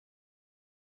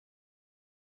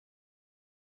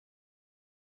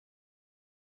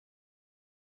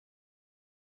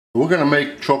We're going to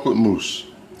make chocolate mousse.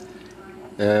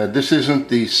 This isn't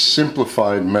the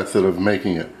simplified method of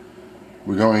making it.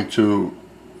 We're going to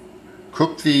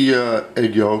cook the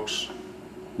egg yolks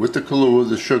with the Kahlua,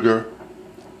 the sugar.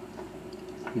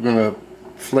 We're going to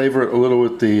flavor it a little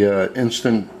with the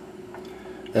instant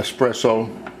espresso.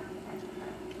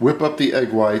 Whip up the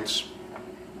egg whites,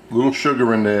 a little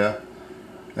sugar in there,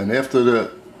 and after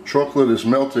the chocolate is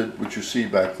melted, which you see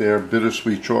back there,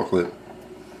 bittersweet chocolate,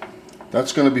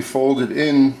 that's going to be folded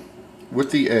in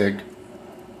with the egg,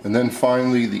 and then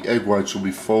finally the egg whites will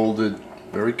be folded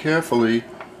very carefully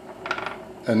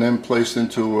and then placed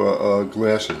into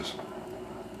glasses.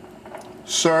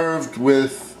 Served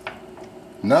with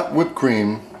not whipped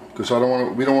cream, because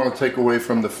we don't want to take away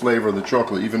from the flavor of the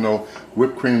chocolate, even though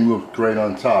whipped cream looks great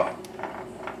on top.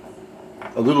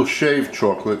 A little shaved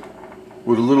chocolate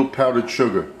with a little powdered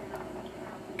sugar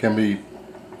can be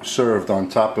served on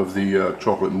top of the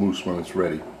chocolate mousse when it's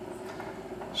ready.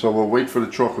 So we'll wait for the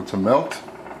chocolate to melt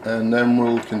and then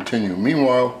we'll continue.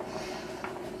 Meanwhile,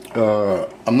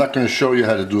 I'm not going to show you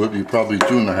how to do it, you probably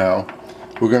do know how.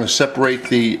 We're going to separate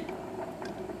the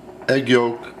egg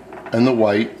yolk and the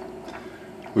white.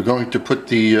 We're going to put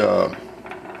the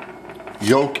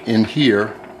yolk in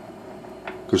here,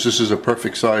 because this is a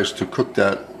perfect size to cook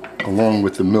that along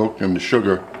with the milk and the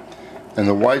sugar. And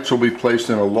the whites will be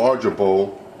placed in a larger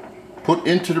bowl, put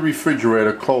into the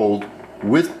refrigerator cold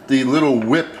with the little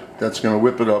whip that's going to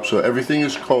whip it up, so everything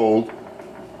is cold,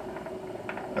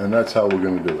 and that's how we're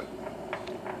going to do it.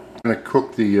 I'm going to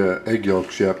cook the egg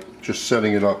yolks yet, just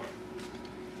setting it up,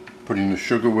 putting the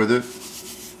sugar with it,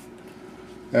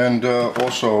 and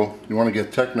also, you want to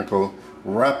get technical,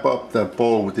 wrap up that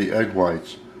bowl with the egg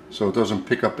whites so it doesn't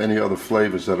pick up any other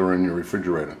flavors that are in your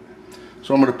refrigerator.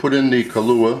 So I'm going to put in the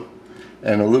Kahlua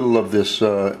and a little of this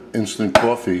instant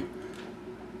coffee.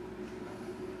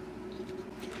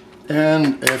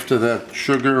 And after that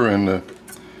sugar and the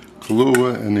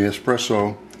Kahlua and the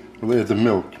espresso, we'll add the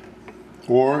milk.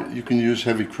 Or you can use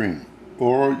heavy cream.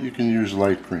 Or you can use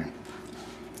light cream.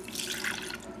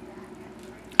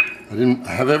 I didn't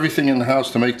have everything in the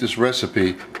house to make this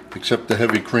recipe except the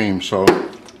heavy cream, so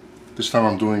this time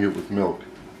I'm doing it with milk.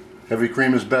 Heavy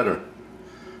cream is better.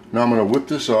 Now I'm going to whip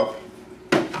this up.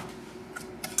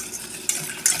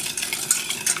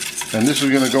 And this is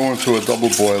going to go into a double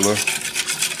boiler.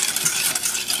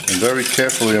 And very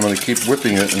carefully I'm going to keep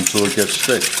whipping it until it gets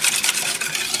thick.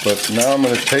 But now I'm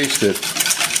going to taste it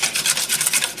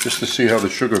just to see how the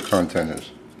sugar content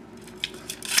is.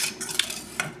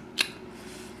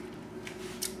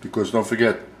 Because don't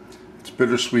forget, it's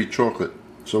bittersweet chocolate.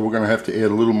 So we're going to have to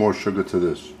add a little more sugar to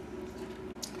this.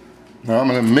 Now I'm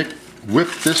going to whip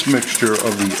this mixture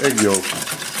of the egg yolk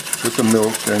with the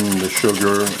milk and the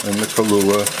sugar and the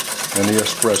Kahlua and the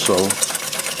espresso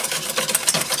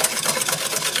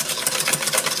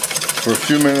for a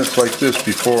few minutes like this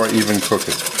before I even cook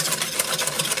it.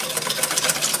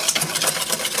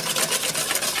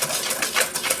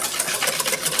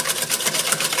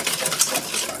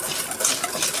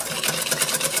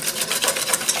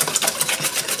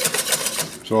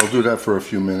 So I'll do that for a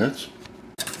few minutes.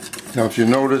 Now if you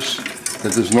notice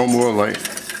that there's no more, like,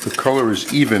 the color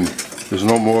is even, there's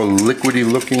no more liquidy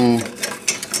looking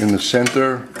in the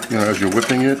center, you know, as you're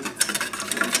whipping it,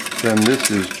 then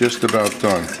this is just about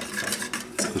done.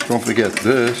 Just don't forget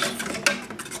this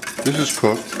is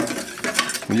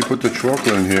cooked. When you put the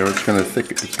chocolate in here, it's going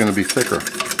to be thicker.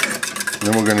 And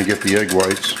then we're going to get the egg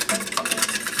whites.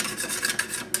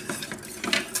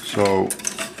 So,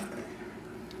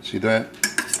 see that?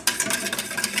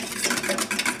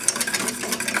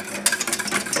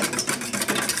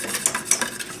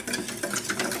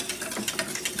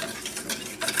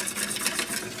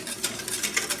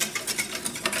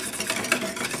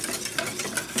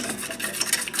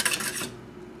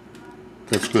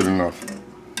 That's good enough.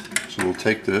 So we'll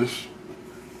take this,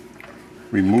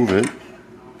 remove it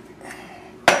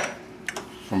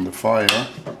from the fire,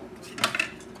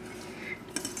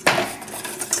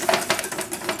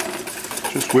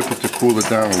 just whip it to cool it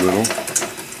down a little.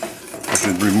 I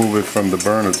should remove it from the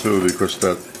burner too, because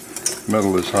that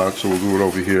metal is hot, so we'll do it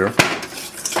over here.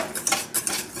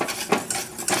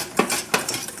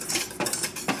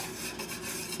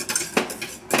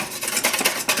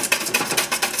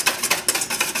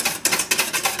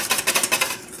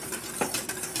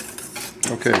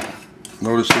 Okay,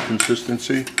 notice the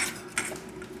consistency.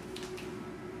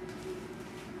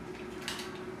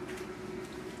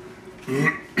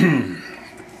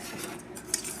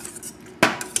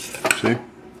 See?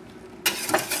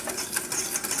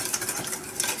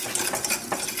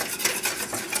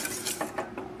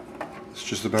 It's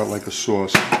just about like a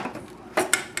sauce.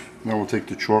 Now we'll take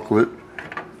the chocolate,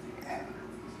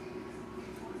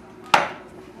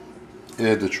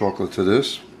 add the chocolate to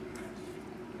this.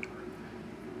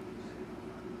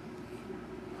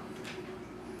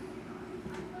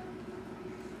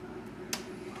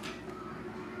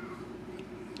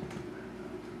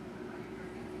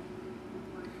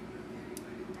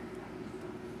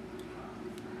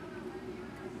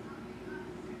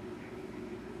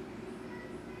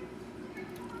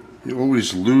 You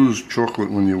always lose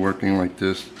chocolate when you're working like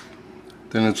this.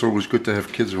 Then it's always good to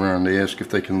have kids around. They ask if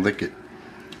they can lick it.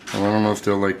 Well, I don't know if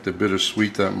they'll like the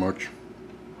bittersweet that much.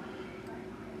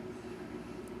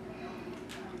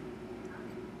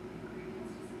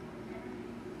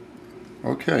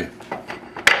 Okay.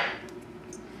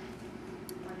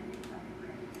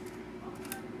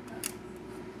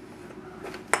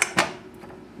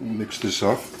 Mix this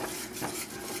up.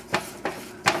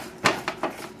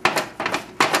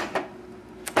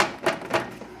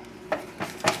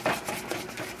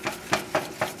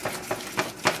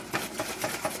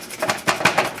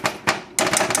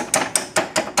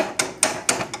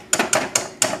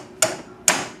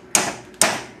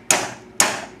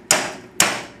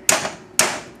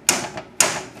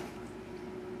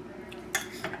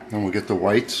 Then we'll get the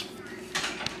whites.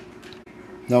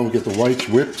 Now we'll get the whites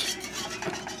whipped.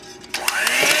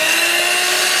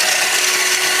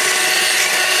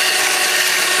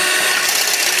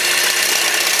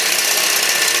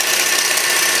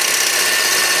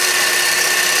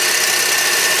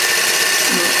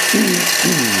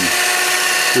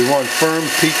 We want firm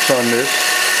peaks on this.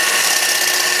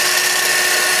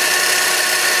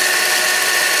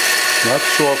 Not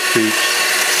soft peaks.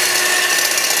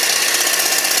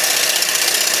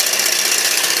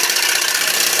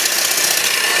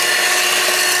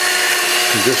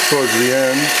 And just towards the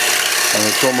end, and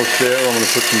it's almost there, I'm going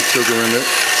to put some sugar in it.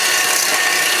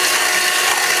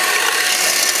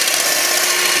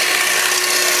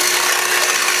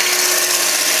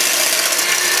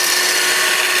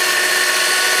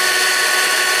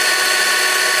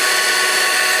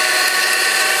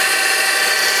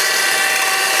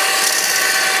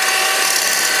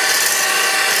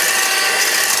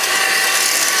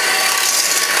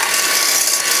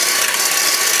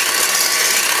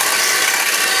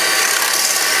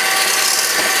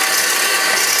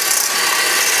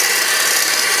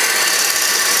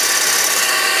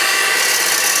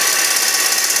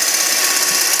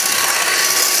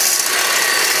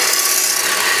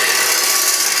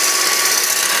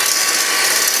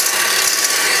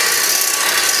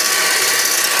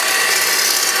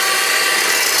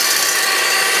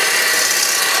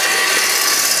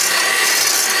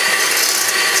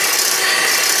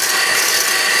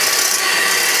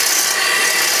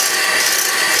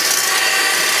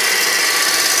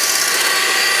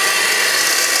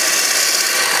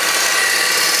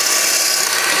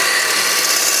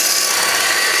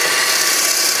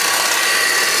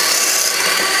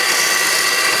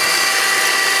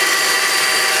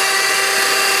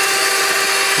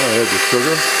 I add the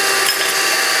sugar.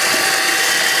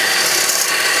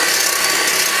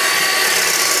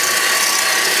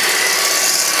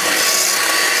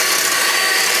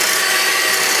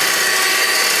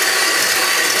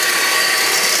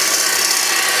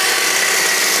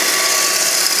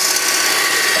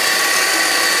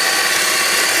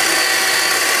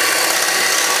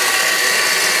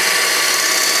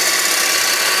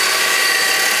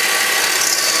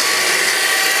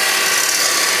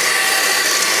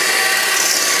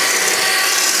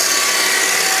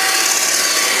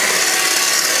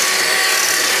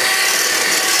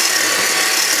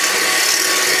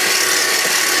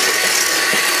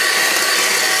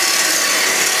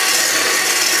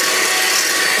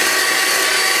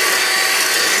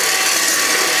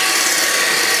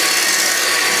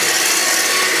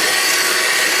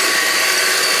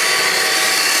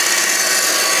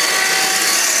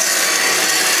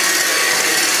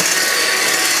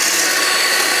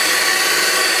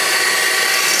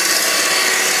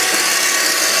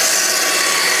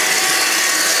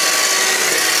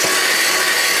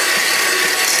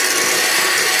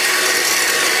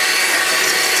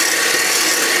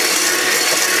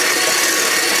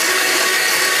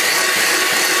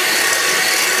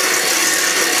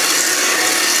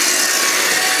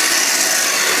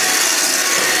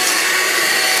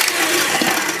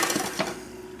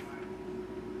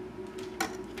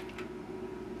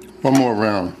 One more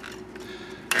round.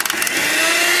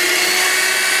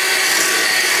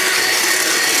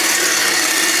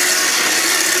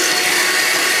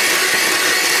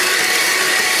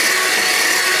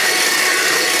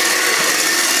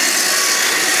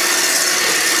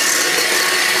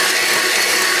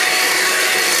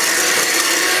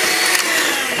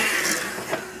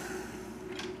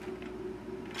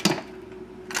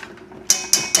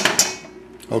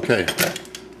 Okay,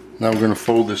 now we're going to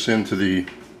fold this into the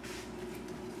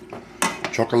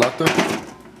chocolate.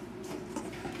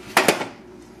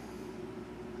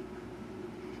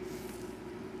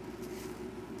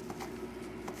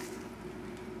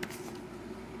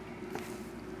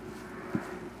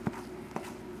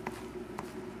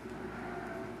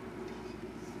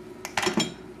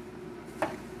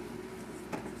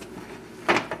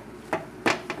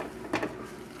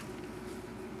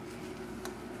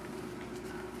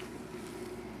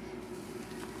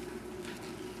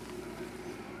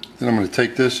 Then I'm going to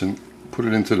take this and put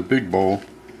it into the big bowl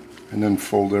and then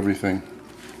fold everything.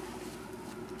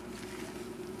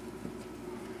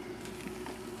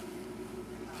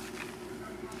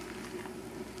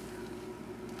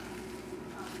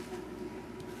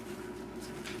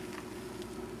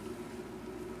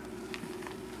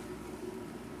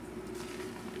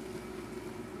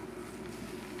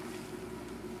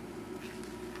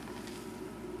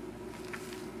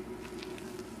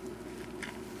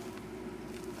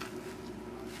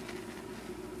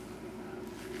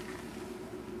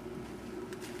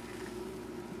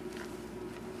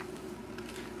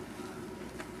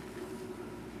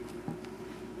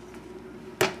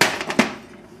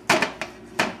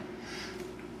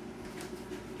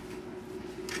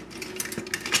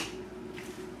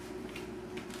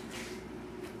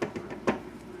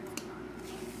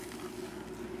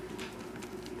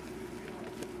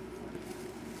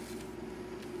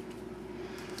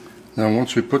 Now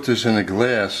once we put this in a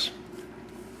glass,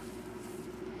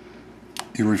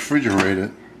 you refrigerate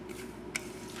it,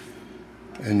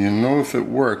 and you know if it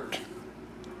worked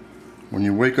when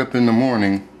you wake up in the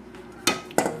morning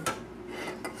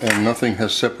and nothing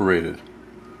has separated.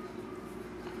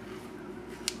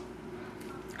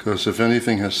 Because if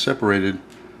anything has separated,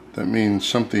 that means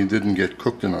something didn't get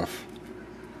cooked enough.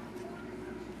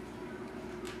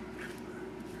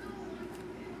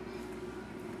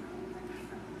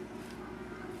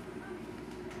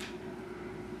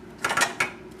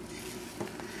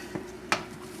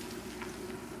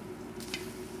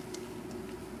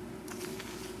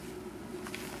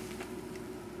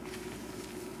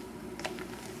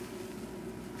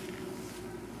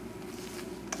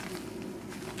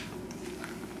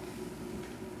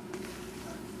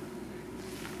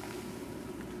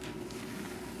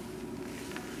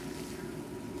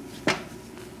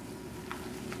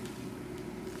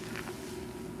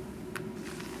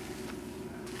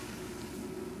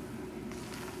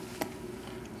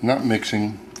 Not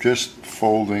mixing, just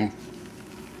folding.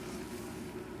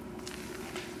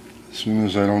 As soon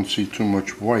as I don't see too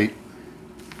much white,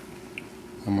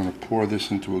 I'm going to pour this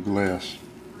into a glass.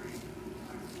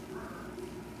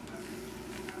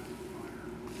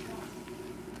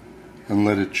 And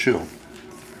let it chill.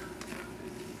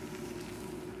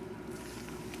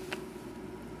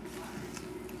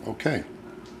 Okay.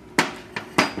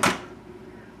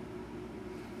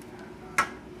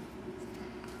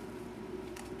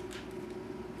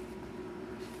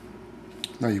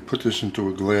 Now you put this into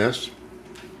a glass.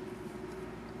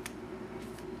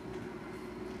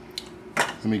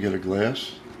 Let me get a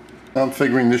glass. I'm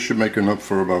figuring this should make enough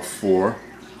for about 4.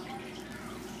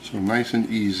 So nice and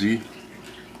easy.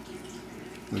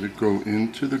 Let it go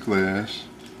into the glass.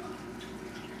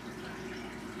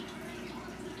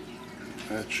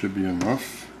 That should be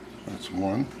enough. That's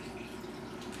 1.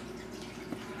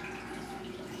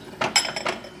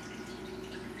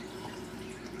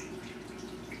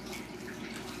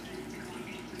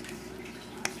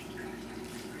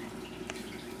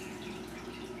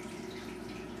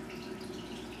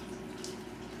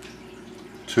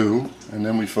 Two, and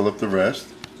then we fill up the rest.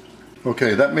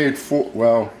 Okay, that made 4.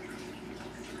 Well,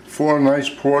 4 nice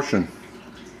portion.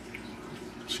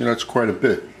 See, that's quite a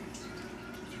bit.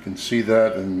 You can see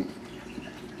that and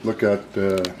look at.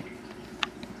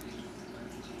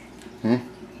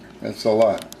 That's a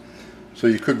lot. So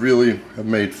you could really have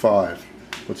made 5,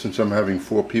 but since I'm having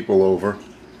 4 people over,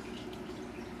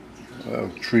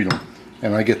 I'll treat them,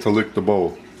 and I get to lick the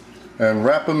bowl. And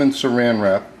wrap them in Saran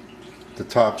wrap. The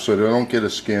top so they don't get a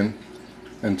skin,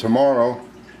 and tomorrow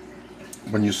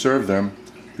when you serve them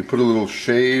you put a little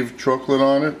shaved chocolate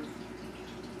on it,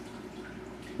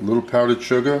 a little powdered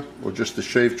sugar, or just the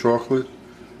shaved chocolate,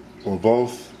 or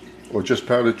both, or just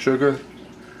powdered sugar,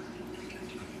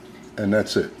 and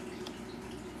that's it.